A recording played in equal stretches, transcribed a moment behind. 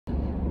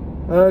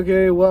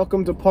Okay,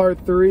 welcome to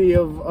part 3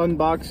 of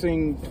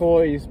unboxing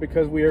toys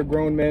because we are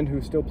grown men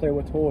who still play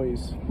with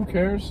toys. Who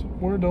cares?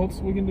 We're adults.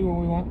 We can do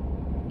what we want.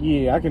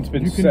 Yeah, I can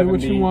spend you can 70 do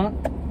what you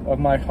want of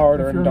my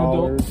hard-earned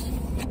dollars.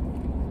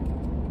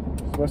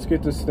 So let's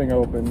get this thing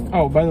open.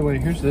 Oh, by the way,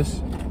 here's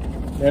this.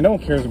 Yeah, no one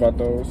cares about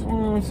those.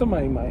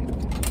 Somebody might.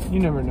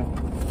 You never know.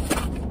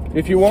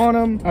 If you want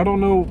them, I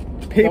don't know.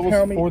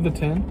 PayPal me for the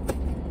 10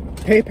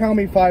 PayPal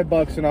me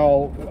 $5 and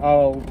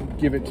I'll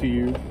give it to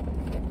you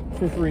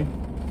for free.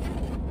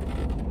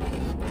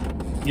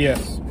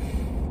 Yes.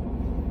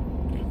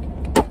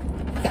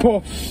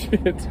 Oh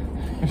shit!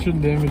 I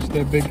shouldn't damage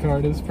that big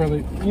card. It's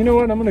probably. You know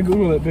what? I'm gonna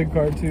Google that big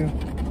card too.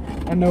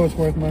 I know it's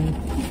worth money.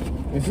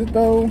 Is it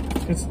though?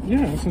 It's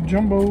It's a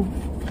jumbo,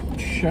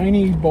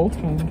 shiny bolt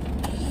hunt.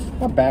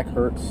 My back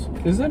hurts.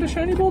 Is that a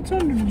shiny bolt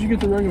hunt, or did you get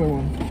the regular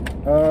one?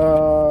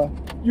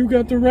 You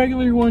got the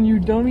regular one, you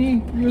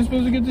dummy. You were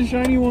supposed to get the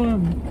shiny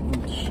one.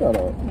 Shut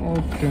up.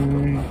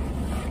 Okay.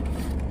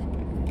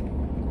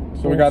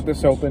 So we got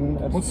this open.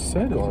 What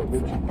set is it?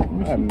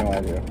 I have no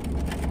idea.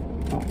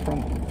 Oh,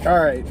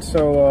 alright,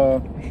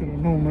 so I should have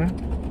known that.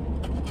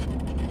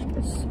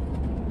 let's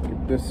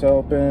get this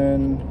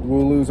open.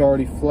 Wooloo's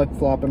already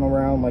flip-flopping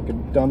around like a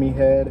dummy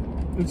head.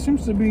 It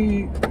seems to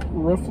be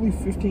roughly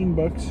 $15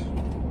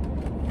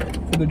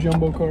 for the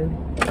jumbo card.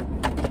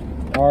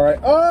 Alright.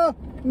 Oh!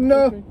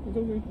 No! It's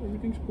okay.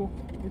 Everything's cool.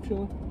 You're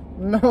chilling.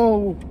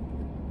 No!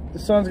 The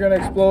sun's gonna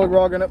explode. We're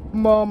all gonna...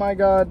 Oh my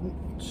god.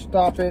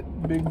 Stop it.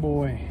 Big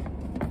boy.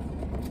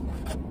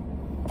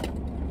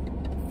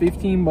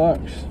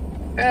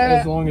 $15.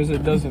 As long as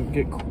it doesn't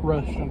get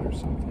crushed under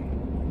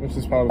something. This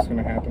is probably what's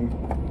gonna happen.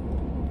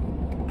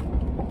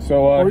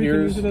 So or you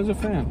here's can use it as a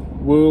fan.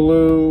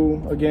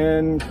 Wooloo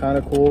again, kind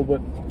of cool, but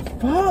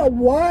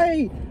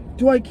why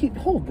do I keep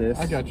hold this?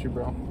 I got you,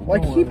 bro. I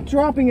keep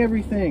dropping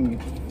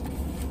everything.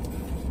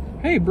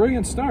 Hey,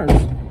 Brilliant Stars!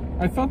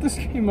 I thought this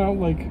came out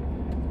like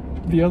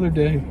the other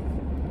day.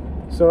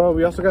 So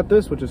we also got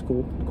this, which is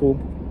cool. Cool,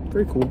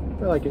 very cool.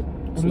 I like it.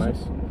 It's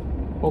nice.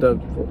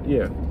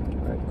 Yeah.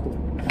 Alright, cool.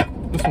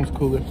 This one's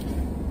cooler.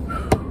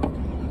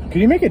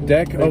 Can you make a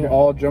deck of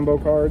all jumbo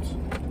cards?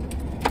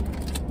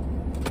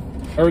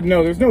 Or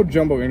no, there's no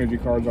jumbo energy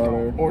cards, are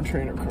there? Or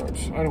trainer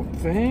cards. I don't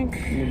think.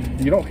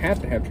 You don't have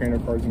to have trainer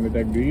cards in the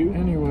deck, do you?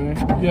 Anyway,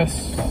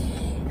 yes.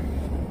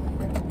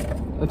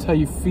 That's how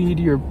you feed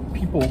your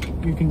people.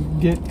 You can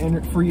get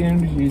free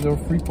energies or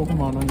free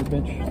Pokemon on your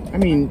bench. I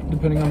mean,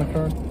 depending on the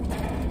card.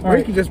 Or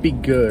it can just be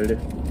good.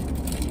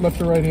 Left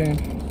or right hand?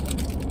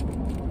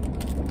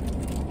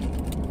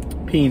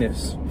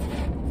 Penis.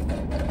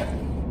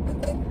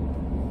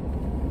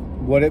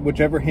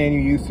 Whichever hand you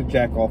use to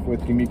jack off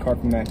with, give me a card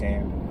from that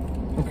hand.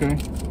 Okay.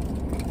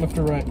 Left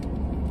or right?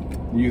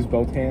 You use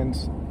both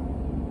hands?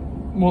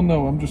 Well,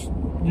 no, I'm just...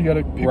 You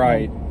gotta pick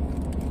right.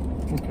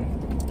 One. Okay.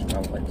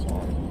 Sounds like it's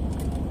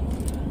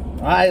on.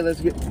 Alright, let's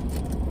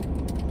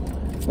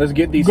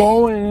get these...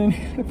 Going!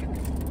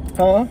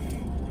 Huh?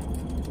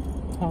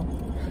 Huh?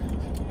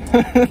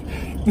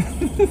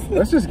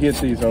 Let's just get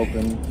these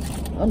open.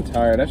 I'm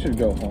tired. I should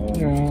go home.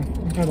 Yeah,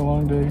 I've had a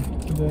long day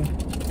today.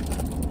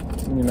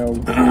 You know,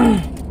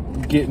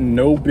 getting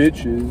no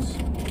bitches.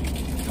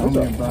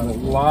 That's a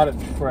lot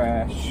of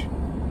trash.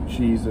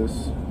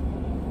 Jesus.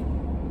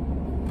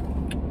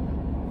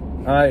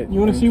 Alright. You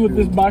want to see what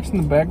this box in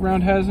the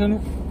background has in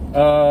it?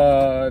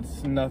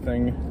 It's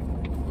nothing.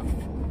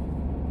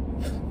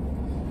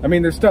 I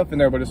mean, there's stuff in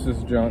there, but it's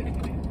just junk.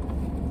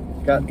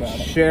 Got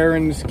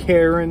Sharon's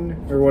Karen,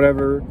 or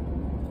whatever.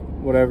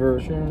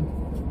 Sharon.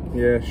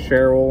 Yeah,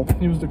 Cheryl.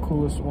 He was the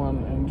coolest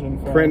one in Gen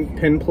 5.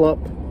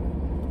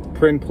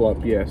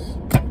 Prinplup, yes.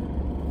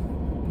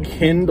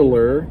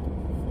 Kindler.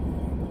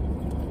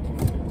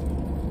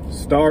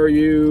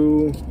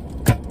 Staryu.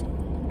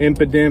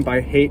 Impidimp,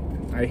 I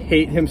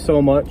hate him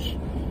so much.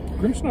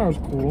 Grimmsnarl is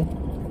cool.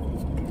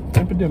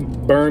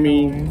 Impidimp.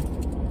 Burmy.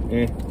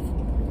 Eh.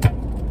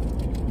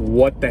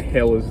 What the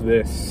hell is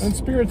this? And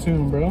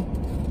Spiritomb, bro.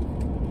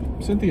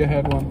 Cynthia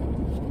had one.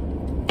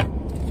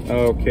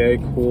 Okay,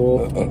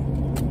 cool.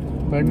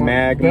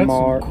 Magmar. That's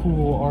some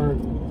cool art.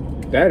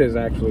 That is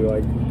actually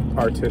like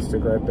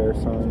artistic right there,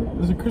 son.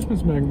 There's a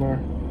Christmas Magmar.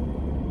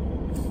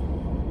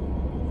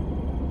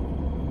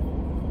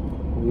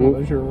 Oh,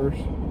 there's yours.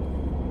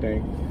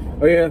 Dang.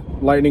 Oh yeah,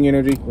 lightning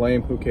energy,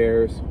 lame, who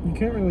cares? You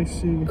can't really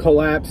see.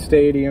 Collapse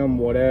Stadium,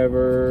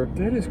 whatever.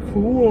 That is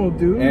cool,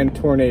 dude. And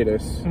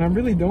Tornadus. And I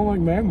really don't like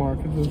Magmar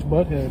because of his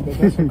butthead, but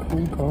that's a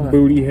cool card.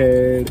 Booty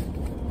head.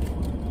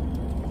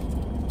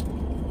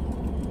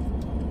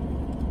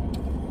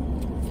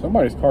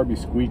 Somebody's car be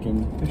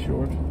squeaking. It's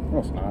yours. No,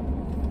 it's not.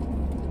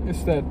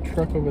 It's that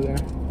truck over there.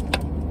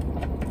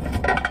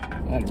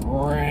 That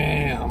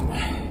Ram.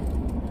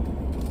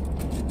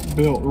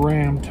 Built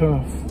Ram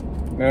tough.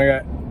 Then I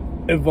got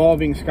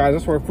Evolving Skies. I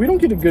swear, if we don't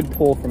get a good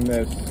pull from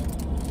this,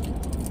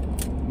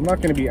 I'm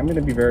gonna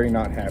be very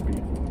not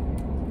happy.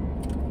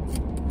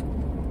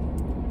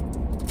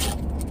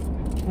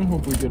 I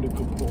hope we get a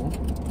good pull.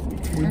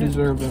 We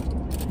deserve it.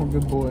 We're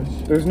good boys.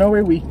 There's no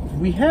way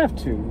we have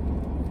to.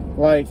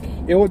 Like,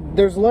 it would.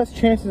 There's less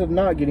chances of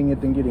not getting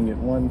it than getting it.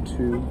 1,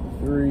 2,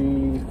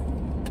 3,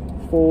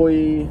 4.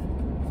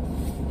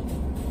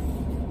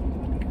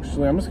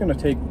 Actually, I'm just gonna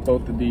take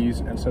both of these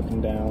and set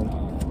them down.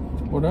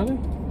 What are they?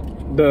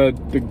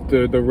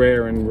 The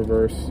rare in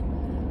reverse.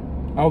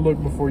 I'll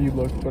look before you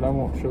look, but I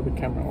won't show the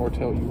camera or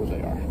tell you what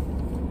they are.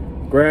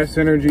 Grass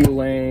Energy,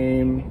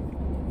 lame.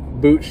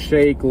 Boot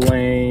Shake,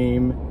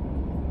 lame.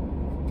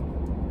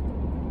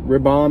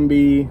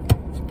 Ribombi,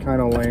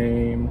 kind of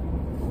lame.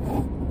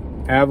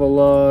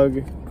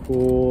 Avalug,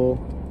 cool.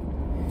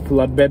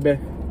 Flabebe,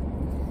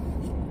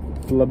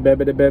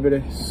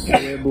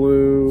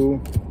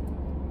 Blue.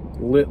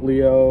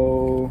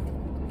 Litleo.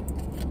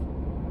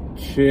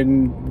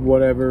 Chin,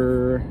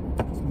 whatever.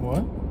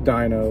 What?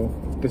 Dino.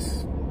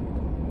 This.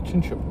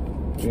 Chinchou.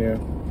 Yeah.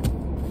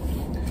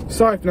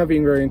 Sorry for not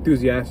being very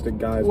enthusiastic,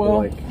 guys,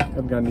 Well, but like,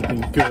 I've got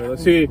anything good.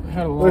 Let's see.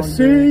 Had a long Let's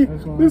day. see.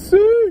 Let's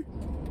see.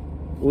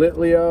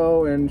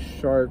 Litleo and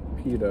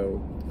Sharpedo.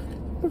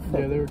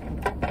 Yeah, they were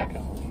kind of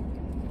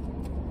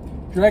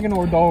Dragon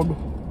or dog?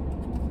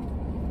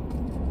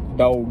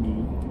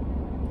 Doggy.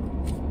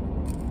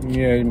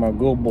 Yeah, you're my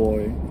good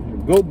boy. You're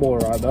a good boy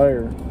right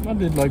there. I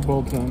did like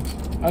Boltons.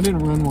 I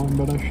didn't run one,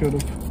 but I should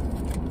have.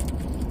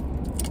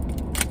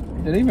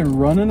 Did I even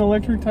run an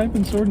electric type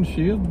in Sword and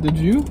Shield? Did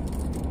you?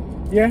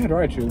 Yeah, I had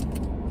Raichu.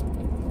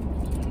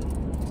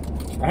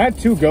 I had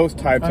 2 ghost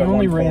types I at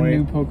only one ran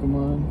new point.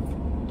 Pokemon.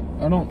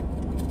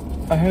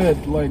 I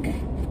had like,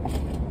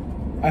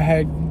 I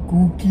had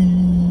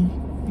Grookey,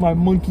 my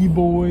monkey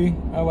boy.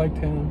 I liked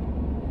him.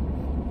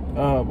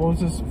 What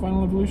was his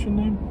final evolution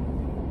name?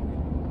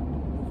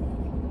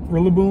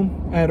 Rillaboom.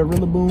 I had a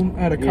Rillaboom. I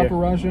had a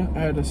Caparaja.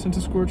 I had a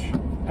Centiskorch.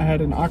 I had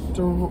an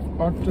Octopus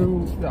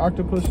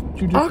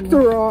Jujutsu.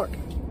 Octorok.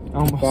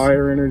 Almost,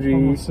 Fire Energy.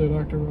 almost said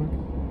Octorok.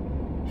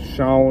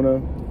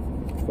 Shauna.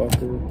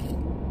 Fucker.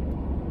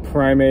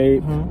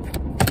 Primate. Huh?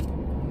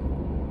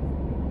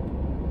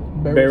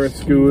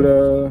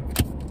 Barraskewda.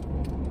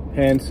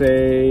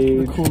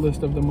 Pansage. The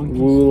coolest of the monkeys.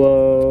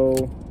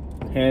 Wulo.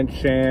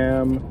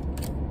 Hancham.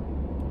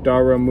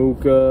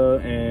 Daramuka.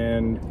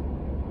 And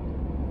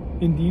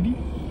Indeedee.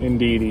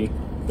 Indeedee.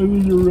 And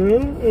then you're rare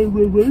and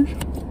reverse.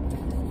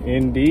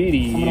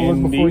 Indeedee. I'm gonna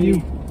look before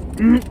you.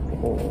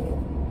 Oh.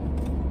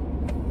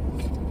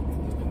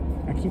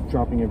 I keep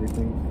dropping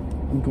everything.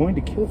 I'm going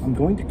to commit. I'm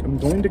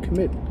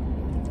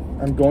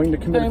going to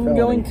commit a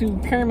felony. to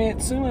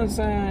commit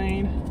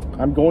suicide.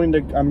 I'm going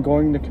to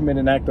commit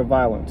an act of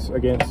violence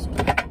against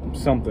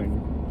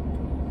something.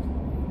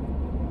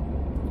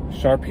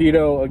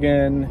 Sharpedo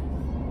again.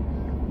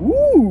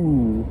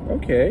 Woo!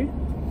 Okay.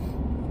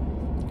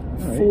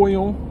 All right.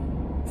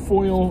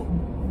 Foil,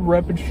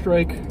 Rapid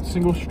Strike,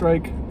 Single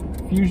Strike,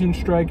 Fusion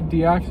Strike,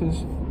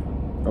 Deoxys.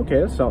 Okay,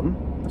 that's something.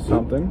 That's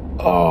something.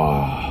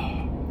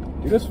 Oh.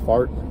 You just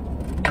fart.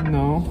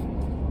 No.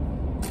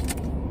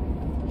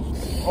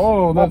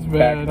 Oh, that's My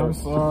bad. back I'm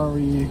hurts.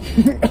 sorry.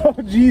 Oh,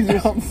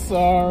 Jesus. I'm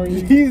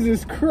sorry.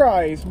 Jesus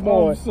Christ,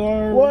 boy. I'm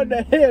sorry. What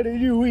the hell did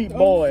you eat,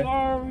 boy? I'm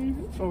sorry.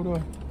 Hold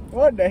on.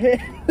 What the hell?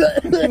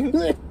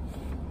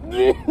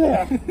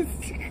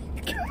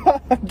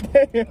 God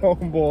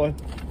damn, boy.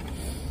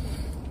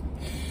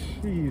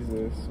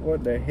 Jesus.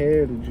 What the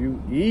hell did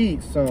you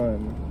eat,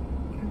 son?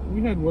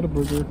 We had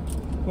Whataburger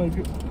like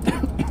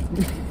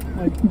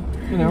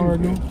an hour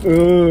ago.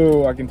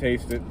 Ooh, I can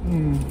taste it.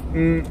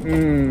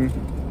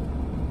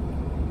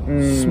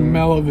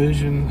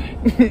 Smell-o-vision.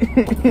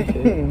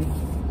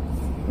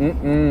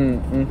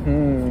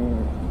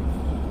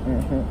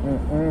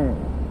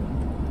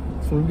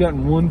 So we've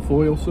gotten 1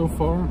 foil so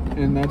far,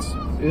 and that's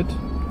it.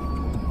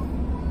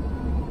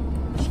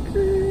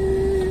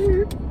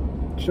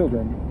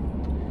 Children.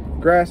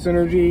 Grass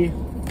Energy,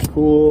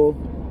 cool.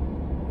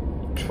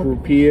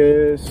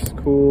 Tropius,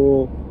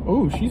 cool.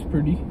 Oh, she's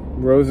pretty.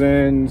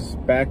 Rosen's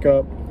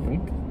backup.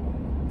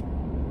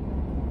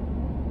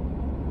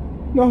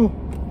 No.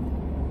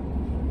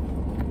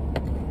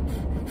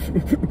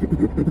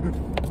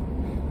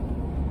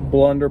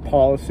 Blunder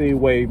Policy,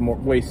 way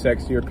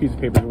sexier. Piece of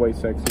paper is way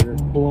sexier.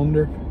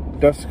 Blunder.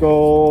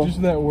 Duskull.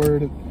 Just that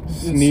word.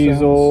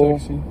 Sneasel. It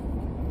sounds sexy.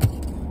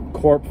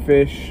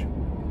 Corpfish.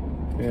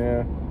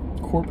 Yeah.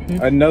 Corpfish.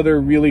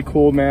 Another really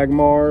cool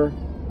Magmar.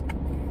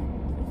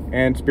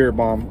 And Spirit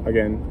Bomb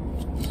again.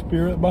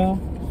 Spirit Bomb.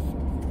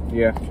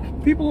 Yeah.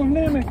 People of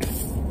Namek,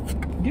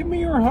 give me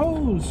your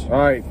hose.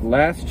 Alright,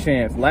 last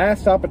chance.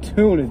 Last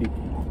opportunity.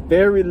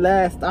 Very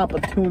last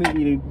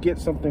opportunity to get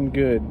something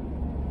good.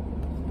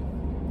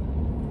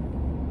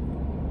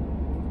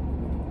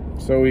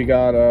 So we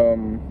got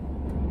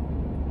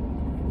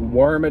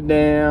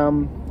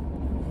Wormadam.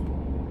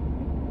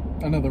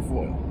 Another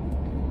foil.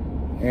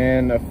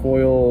 And a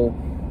foil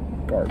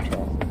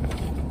Garchomp.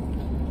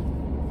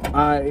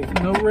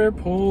 No rare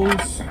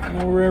pulls.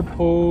 No rare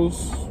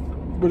pulls.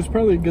 But it's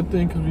probably a good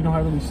thing because we don't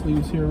have any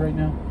sleeves here right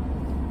now.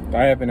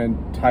 I have an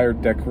entire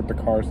deck with the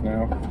cars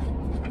now.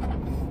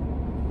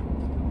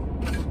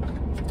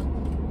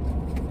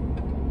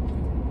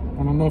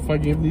 I don't know if I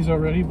gave these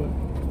already, but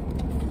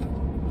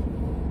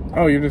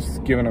Oh, you're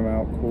just giving them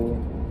out. Cool.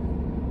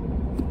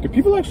 Do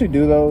people actually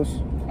do those?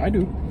 I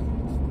do.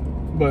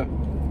 But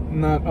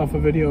not off a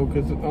video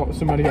because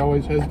somebody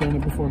always has done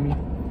it before me.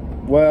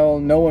 Well,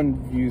 no one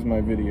views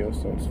my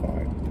videos, so it's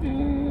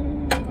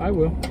fine. I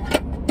will.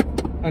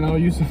 And I'll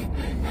use them.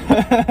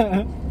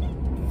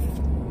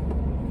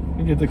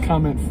 I get to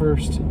comment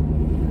first.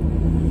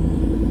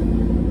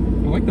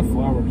 I like the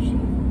flowers.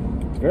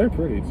 It's very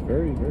pretty. It's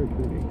very, very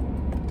pretty.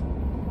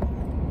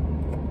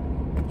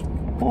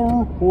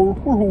 I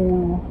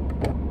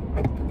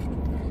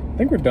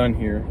think we're done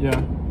here. Yeah.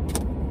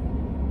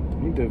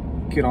 I need to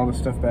get all this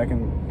stuff back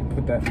and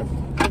put that in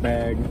the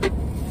bag.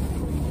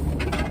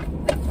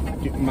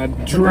 Get my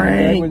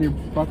drink with your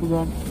buckles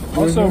on.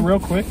 Also, real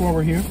quick while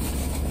we're here,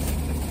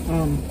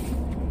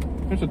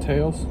 there's a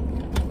Tails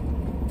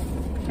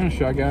and a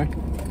Shy Guy.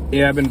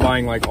 Yeah, I've been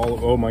buying like all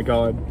of. Oh my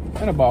god.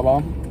 And a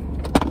Baba.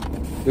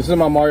 This is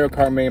my Mario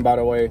Kart main, by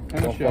the way. And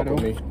Don't a fuck Shadow.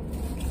 with me.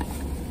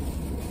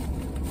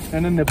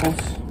 And a Nipples.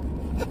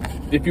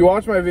 If you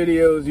watch my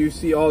videos, you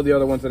see all the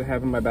other ones that I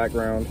have in my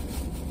background.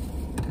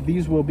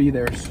 These will be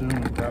there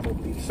soon,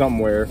 probably.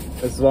 Somewhere.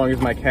 As long as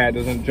my cat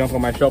doesn't jump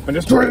on my shelf and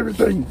destroy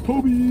everything.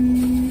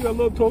 Toby! I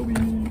love Toby!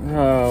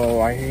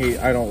 Oh,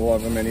 I don't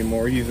love him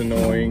anymore. He's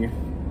annoying.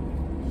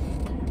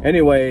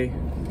 Anyway,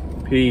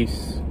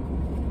 peace.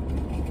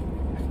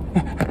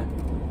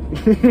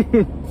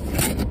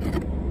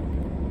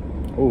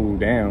 Oh,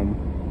 damn.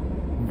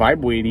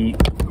 Vibe weighty.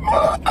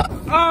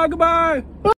 Ah, goodbye!